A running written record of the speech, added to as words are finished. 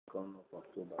2nd of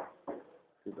October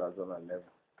 2011.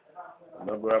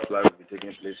 Inaugural flight will be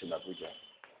taking place in Abuja.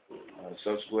 And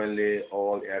subsequently,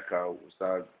 all aircraft will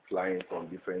start flying from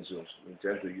different zones. We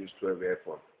intend to use 12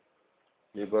 airports,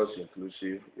 Lagos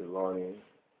inclusive, Ilorin,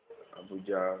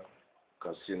 Abuja,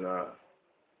 Qasim,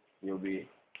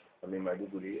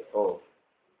 Maiduguri, all.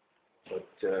 But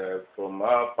from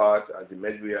our part, as the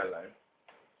Medview airline,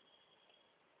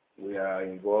 we are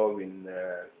involved in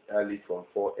airlift from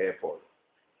 4 airports.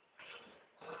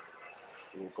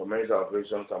 We will commence our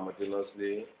operations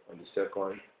simultaneously on the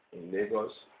 2nd in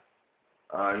Lagos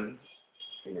and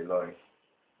in Ilorin.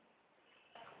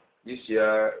 This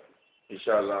year,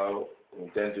 inshallah, we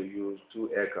intend to use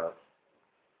 2 aircraft,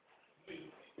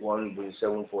 one Boeing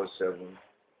 747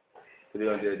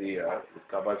 300ER with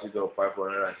capacity of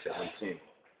 517,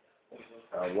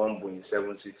 and one Boeing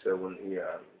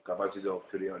 767ER with capacity of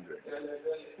 300.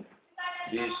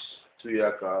 These 2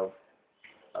 aircraft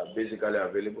are basically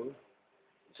available.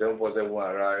 747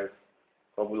 arrived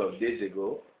a couple of days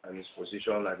ago and is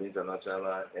positioned at the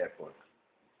international airport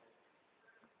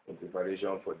in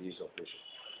preparation for this operation.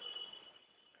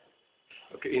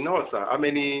 Okay, in all, sir, how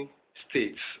many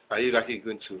states are you likely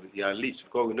going to airlift?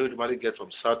 Because we know you normally get from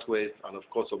southwest and of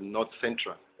course from north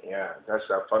central. Yeah, that's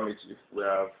affirmative. We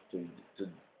have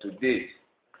to date,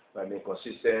 by being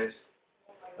consistent,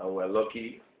 and we're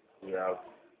lucky. We have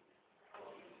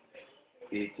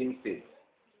 18 states,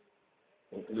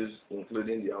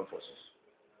 including the armed forces.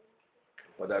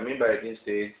 What I mean by 18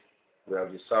 states, we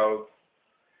have the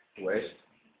southwest,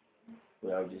 we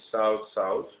have the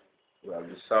south-south, we have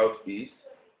the southeast,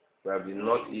 we have the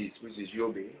northeast, which is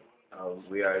Yobe, and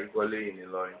we are equally in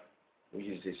Ilorin, which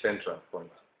is the central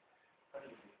point.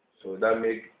 So that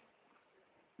makes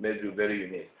it very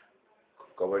unique,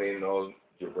 covering all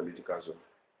geopolitical zones,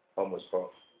 almost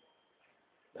all.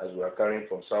 As we are carrying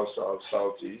from south-south,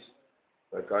 southeast,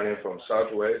 we are carrying from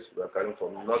southwest, we are carrying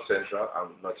from north-central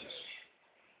and northeast.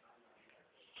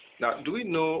 Now, do we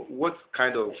know what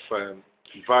kind of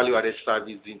value-added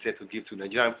service you intend to give to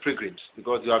Nigerian pilgrims?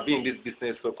 Because you have been in this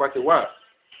business for quite a while.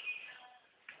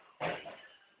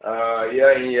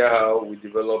 Year in, year out, we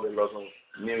develop a lot of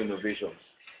new innovations.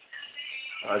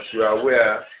 As you are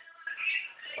aware,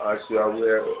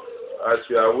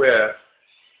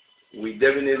 we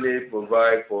definitely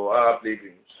provide for our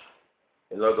pilgrims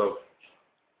a lot of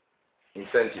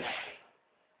incentives,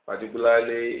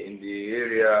 particularly in the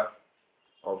area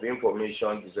of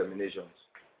information disseminations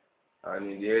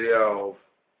and in the area of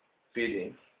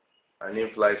feeding and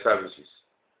in-flight services.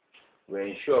 We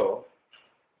ensure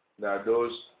that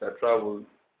those that travel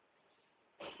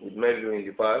with Medview in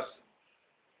the past,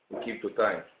 we keep to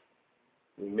time.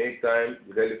 We make time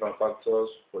the relevant factors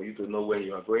for you to know when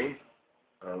you are going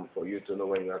and for you to know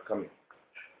when you are coming.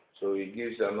 So it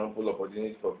gives an ample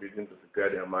opportunity for people to prepare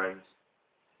their minds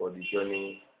for the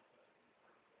journey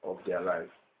of their life.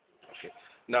 Okay.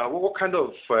 Now, what kind of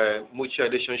mutual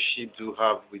relationship do you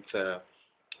have with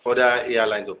other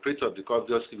airlines operators? Because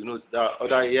just you know there are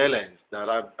other airlines that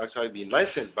have actually been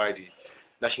licensed by the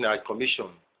National Hajj Commission,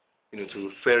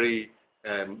 to ferry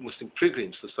Muslim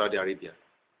pilgrims to Saudi Arabia.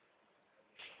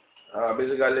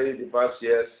 Basically, the past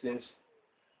year since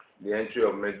the entry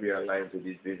of Medview Airline to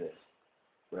this business,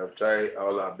 we have tried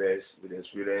all our best with the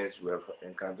experience we have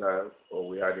encountered or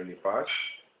we had in the past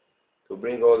to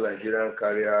bring all Nigerian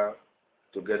carriers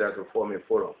together to form a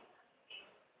forum.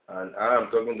 And I am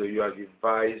talking to you as the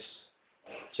vice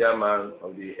chairman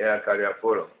of the Air Carrier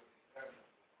Forum.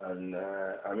 And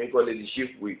I'm equally the chief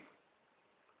whip.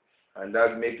 And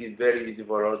that makes it very easy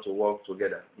for us to work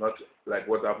together. Not like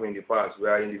what happened in the past,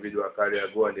 where individual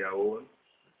carriers go on their own.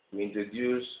 We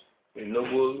introduced a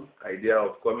noble idea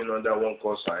of coming under one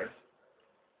call sign.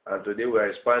 And today we are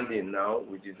expanding now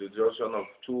with the introduction of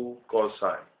 2 call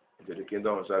signs into the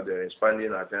Kingdom of Saudi,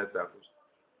 expanding our 10 circles.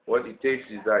 What it takes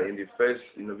is that in the first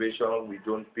innovation, we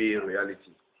don't pay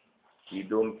royalty. We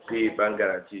don't pay bank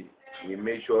guarantee. We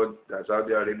make sure that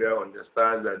Saudi Arabia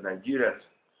understands that Nigerians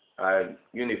are a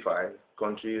unified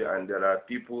country and there are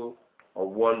people of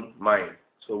one mind.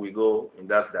 So we go in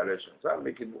that direction. So I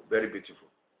make it very beautiful.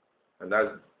 And that's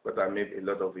what I made a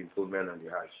lot of improvement on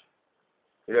the Hajj.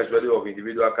 Irrespective of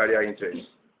individual carrier interest,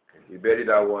 we bury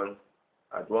that one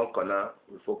at one corner,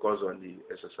 we focus on the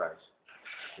exercise.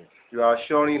 You are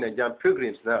assuring Nigerian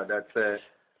pilgrims now that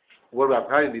what we have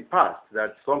had in the past,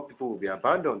 that some people will be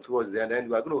abandoned towards the end, and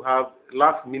we are going to have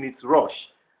last-minute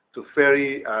rush to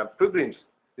ferry pilgrims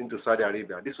into Saudi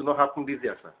Arabia. This will not happen this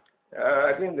year, sir.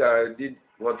 I think I did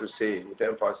want to say with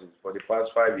emphasis for the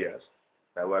past 5 years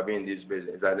that we have been in this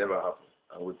business, that never happened.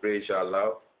 And we pray,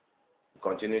 inshallah,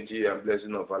 continuity and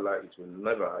blessing of Allah, it will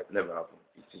never happen.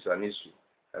 It is an issue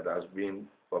that has been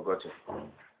forgotten.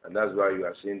 And that's why you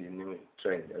are seeing the new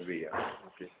trend every year.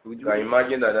 Okay. You can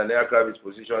imagine that an aircraft is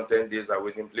positioned 10 days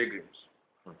awaiting pilgrims.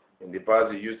 In the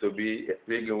past, it used to be a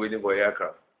pilgrim waiting for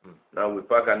aircraft. Now we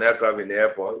park an aircraft in the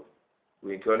airport.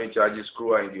 We incur charges,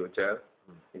 crew are in the hotel.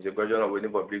 It's a question of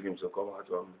waiting for pilgrims to come out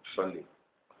on Sunday.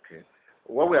 Okay.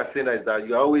 What we are saying is that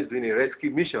you are always doing a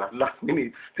rescue mission. At last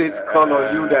minute, state call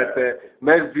on you that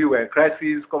Medview and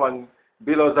crisis, come and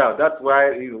bail us out. That's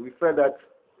why we felt that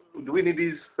we need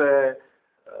this,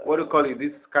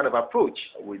 this kind of approach.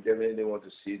 We definitely want to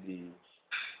see the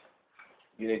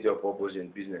unity of purpose in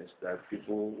business, that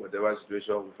people, whatever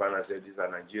situation we find ourselves, these are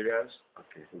Nigerians.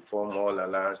 Okay. We form all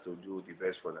alliance to do the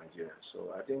best for Nigerians.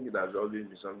 So I think it has always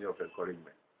been something of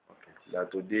encouragement. Okay.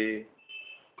 That today,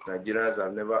 Nigerians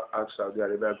have never asked Saudi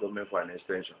Arabia government for an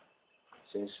extension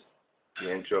since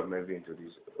the entry of Medview into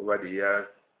this. Over the years,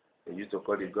 they used to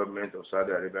call the government of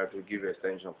Saudi Arabia to give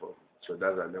extension for. So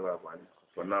that has never happened.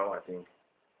 For now, I think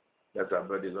that has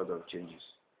brought a lot of changes.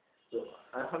 So,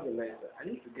 alhamdulillah, I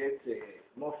need to get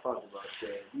more facts about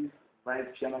this vice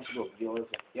chairmanship of yours,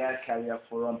 Air Carrier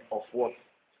Forum of what?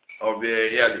 Of the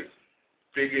airlift,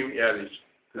 pilgrim airlift.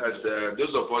 That's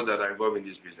those of us that are involved in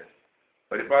this business.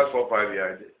 For the past 4 or 5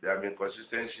 years, there have been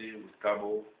consistency with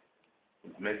Cabo,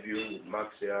 with Medview, with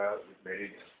Maxia, with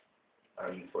Meridian.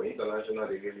 And for international,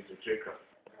 they gave it to Tracker.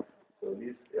 So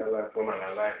this airline formed an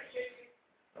alliance.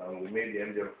 We made the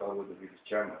MD of Cabo to be the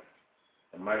chairman,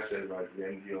 and myself as the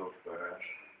MD of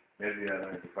Medview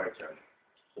and the fight chairman.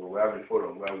 So we have a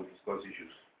forum where we discuss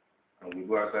issues, and we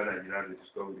go outside Nigeria to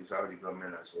discuss with the Saudi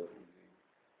government as well.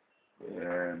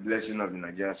 Blessing of the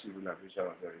Nigerian Civil Aviation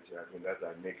Authority. I think that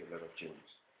will make a lot of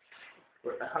changes.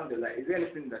 But alhamdulillah, is there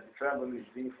anything that the travel is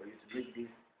doing for you to make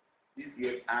this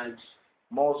year's hajj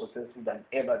more successful than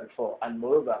ever before? And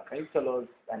moreover, can you tell us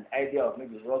an idea of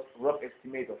maybe rough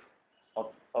estimate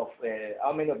of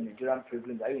how many of Nigerian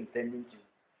pilgrims are you intending to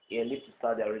airlift to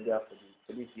Saudi Arabia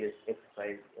for this year's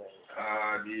exercise?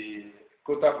 The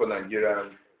quota for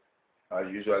Nigerians has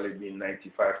usually been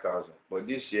 95,000, but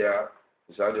this year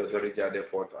the Saudi authority added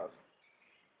 4,000.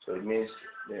 So it means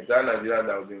the entire Nigerian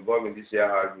that will be involved in this year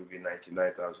hajj will be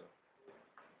 99,000.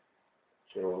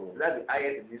 So that's the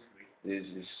highest in history. This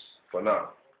is for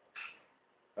now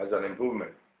as an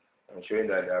improvement and showing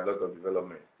that there are a lot of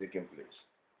development taking place.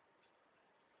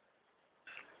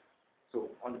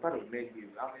 So on the part of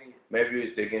Medview, how many? Medview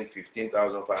is taking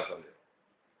 15,500.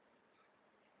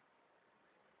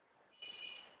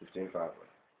 15,500.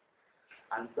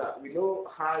 And we know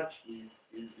Hajj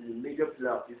is a major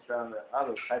pillar of Islam, out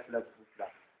of 5 pillars of Islam.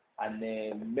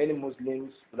 And many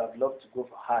Muslims would have loved to go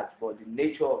for Hajj, but the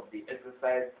nature of the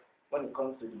exercise, when it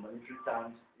comes to the monetary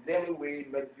terms, is there any way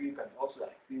Medview can also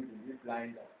assist in this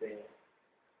line that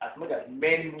as much as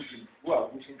many Muslims who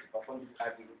are wishing to perform this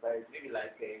Hajj exercise, maybe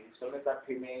like instrumental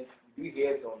payments, we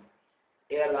hear some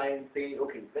airlines saying,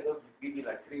 okay, let us give you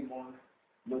like 3 months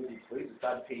notice for you to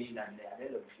start paying, and at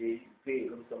the end of the day, you pay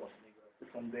a lump sum of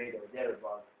 600 or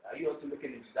thereabouts. Are you also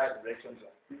looking into that direction to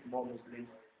assist more Muslims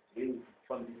to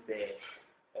perform this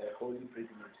holy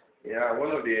pilgrimage? Yeah, one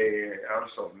of the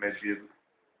arms of Medview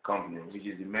company, which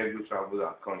is the Medview Travel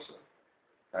and Council,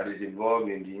 that is involved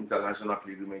in the international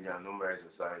pilgrimage and Umrah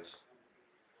exercise,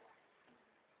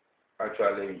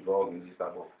 actually involved in this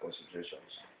type of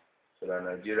considerations. So that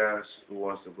Nigerians who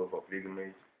wants to go for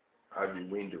pilgrimage have the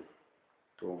window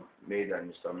to make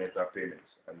an instrumental payments,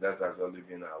 and that has always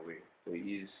been our way to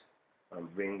ease and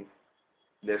bring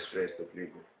less stress to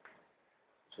pilgrims.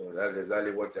 So that's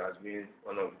exactly what has been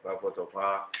one of the purpose of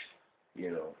our,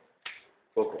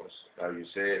 focus, as you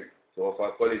say, to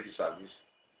offer quality service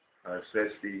and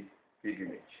stress-free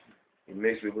pilgrimage. It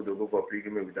makes people to go for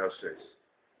pilgrimage without stress,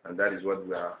 and that is what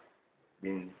we are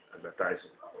being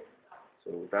advertising.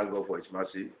 So we thank God for His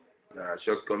mercy. There are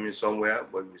shortcomings somewhere,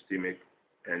 but we still make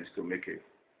ends to make an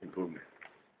improvement.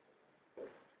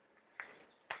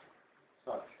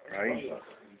 Right? You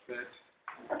said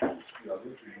you are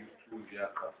going to use 2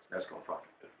 aircraft. That's confirmed.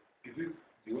 Is it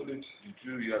the only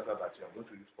 2 aircraft that you are going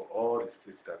to use for all the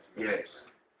states that you Yes.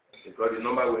 Because the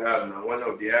number we have now, one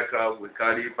of the aircraft will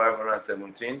carry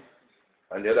 517,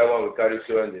 and the other one will carry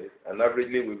 200. And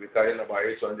averagely, we'll be carrying about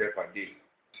 800 per day.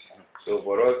 So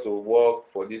for us to work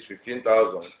for this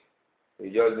 15,000, we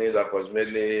just need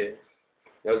approximately,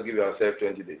 just give yourself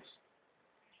 20 days,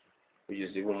 which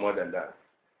is even more than that.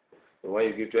 So when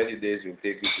you give 20 days, you'll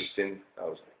take you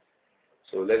 16,000.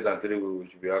 So less than 3 we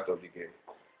should be out of the game.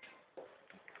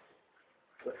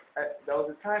 But, there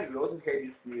was a time we also heard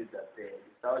this news that the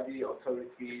Saudi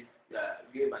authorities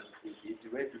gave an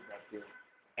directive that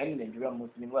any Nigerian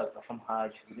Muslim who has performed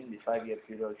Hajj within the 5-year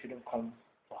period shouldn't come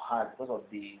for Hajj because of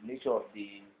the nature of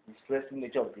the stressing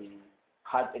nature of the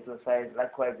Hajj exercise.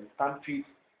 Likewise, the stampede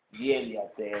yearly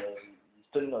at the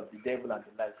stoning of the devil and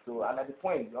the like. So, and at the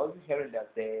point, we're also hearing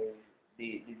that the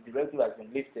directive has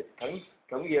been lifted.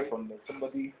 Can we hear from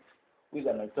somebody who is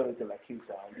an authority like you,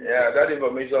 sir? Yeah, that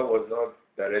information was not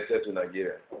directed to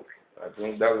Nigeria. I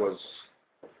think that was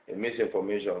a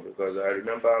misinformation because I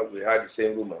remember we had the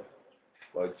same rumor,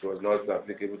 but it was not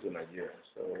applicable to Nigeria.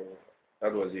 So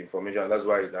that was the information. That's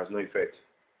why it has no effect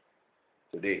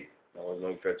today. There was no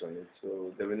effect on it.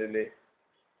 So definitely,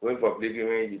 going for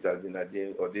pilgrimage, it has been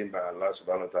ordained by Allah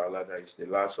subhanahu wa ta'ala that it's the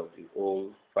last of the whole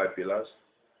 5 pillars,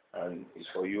 and it's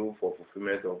for you for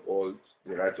fulfillment of all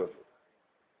the rights of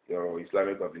your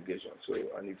Islamic obligation. So,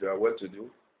 and if you are well to do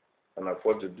and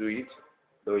afford to do it,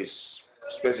 though it's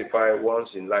specified once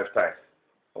in lifetime.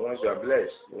 And once you are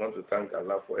blessed, you want to thank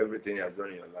Allah for everything He has done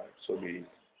in your life. So be it.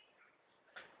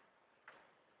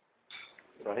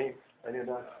 Rahim,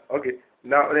 okay.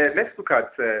 Now let's look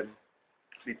at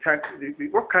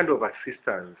what kind of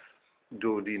assistance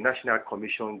do the National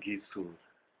Commission give to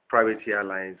private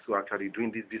airlines who are actually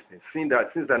doing this business? Since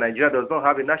that Nigeria does not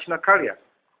have a national carrier.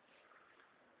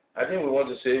 I think we want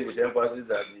to say with emphasis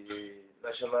that the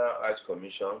National Hajj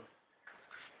Commission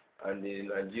and the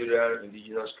Nigerian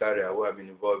indigenous carrier who have been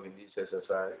involved in this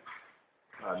exercise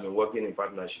have been working in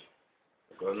partnership,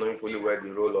 because knowing fully well the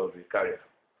role of the carrier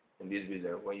in this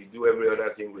business. When you do every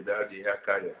other thing without the air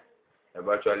carrier, you have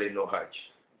actually no Hajj.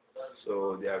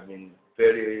 So they have been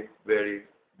very, very,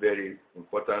 very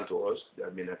important to us. They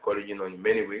have been encouraging us in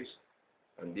many ways,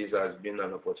 and this has been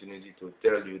an opportunity to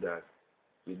tell you that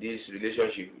with this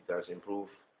relationship, it has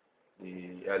improved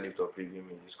the airlift of pilgrim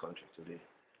in this country today.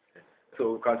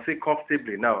 So we can say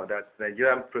comfortably now that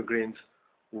Nigerian pilgrims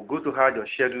will go to Hajj on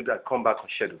schedule and come back on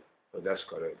schedule. So that's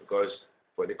correct, because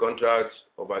for the contract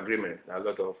of agreement, there are a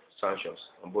lot of sanctions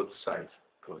on both sides.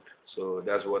 Good. So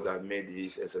that's what has made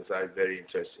this exercise very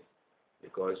interesting,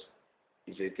 because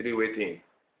it's a three-way thing.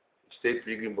 State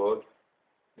Pilgrim Board,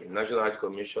 the National Hajj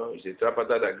Commission, it's a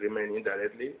tripartite agreement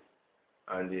indirectly,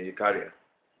 and the carrier.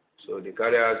 So the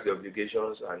carrier has the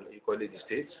obligations, and equally the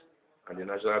states and the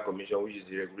National Commission, which is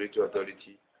the regulatory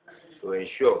authority, to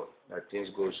ensure that things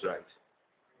goes right.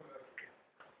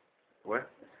 Well,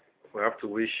 we have to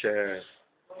wish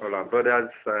all our brothers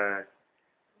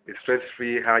the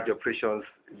stress-free Hajj operations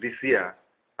this year,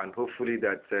 and hopefully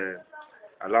that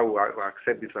Allah will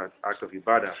accept this as act of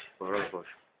ibadah for all of us.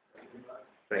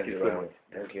 Thank you so much.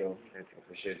 Thank you.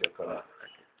 Appreciate your call.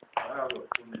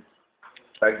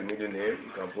 Like the middle name,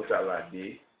 you can put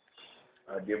Alade,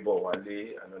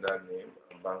 Adebowale, another name,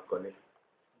 and Bankole.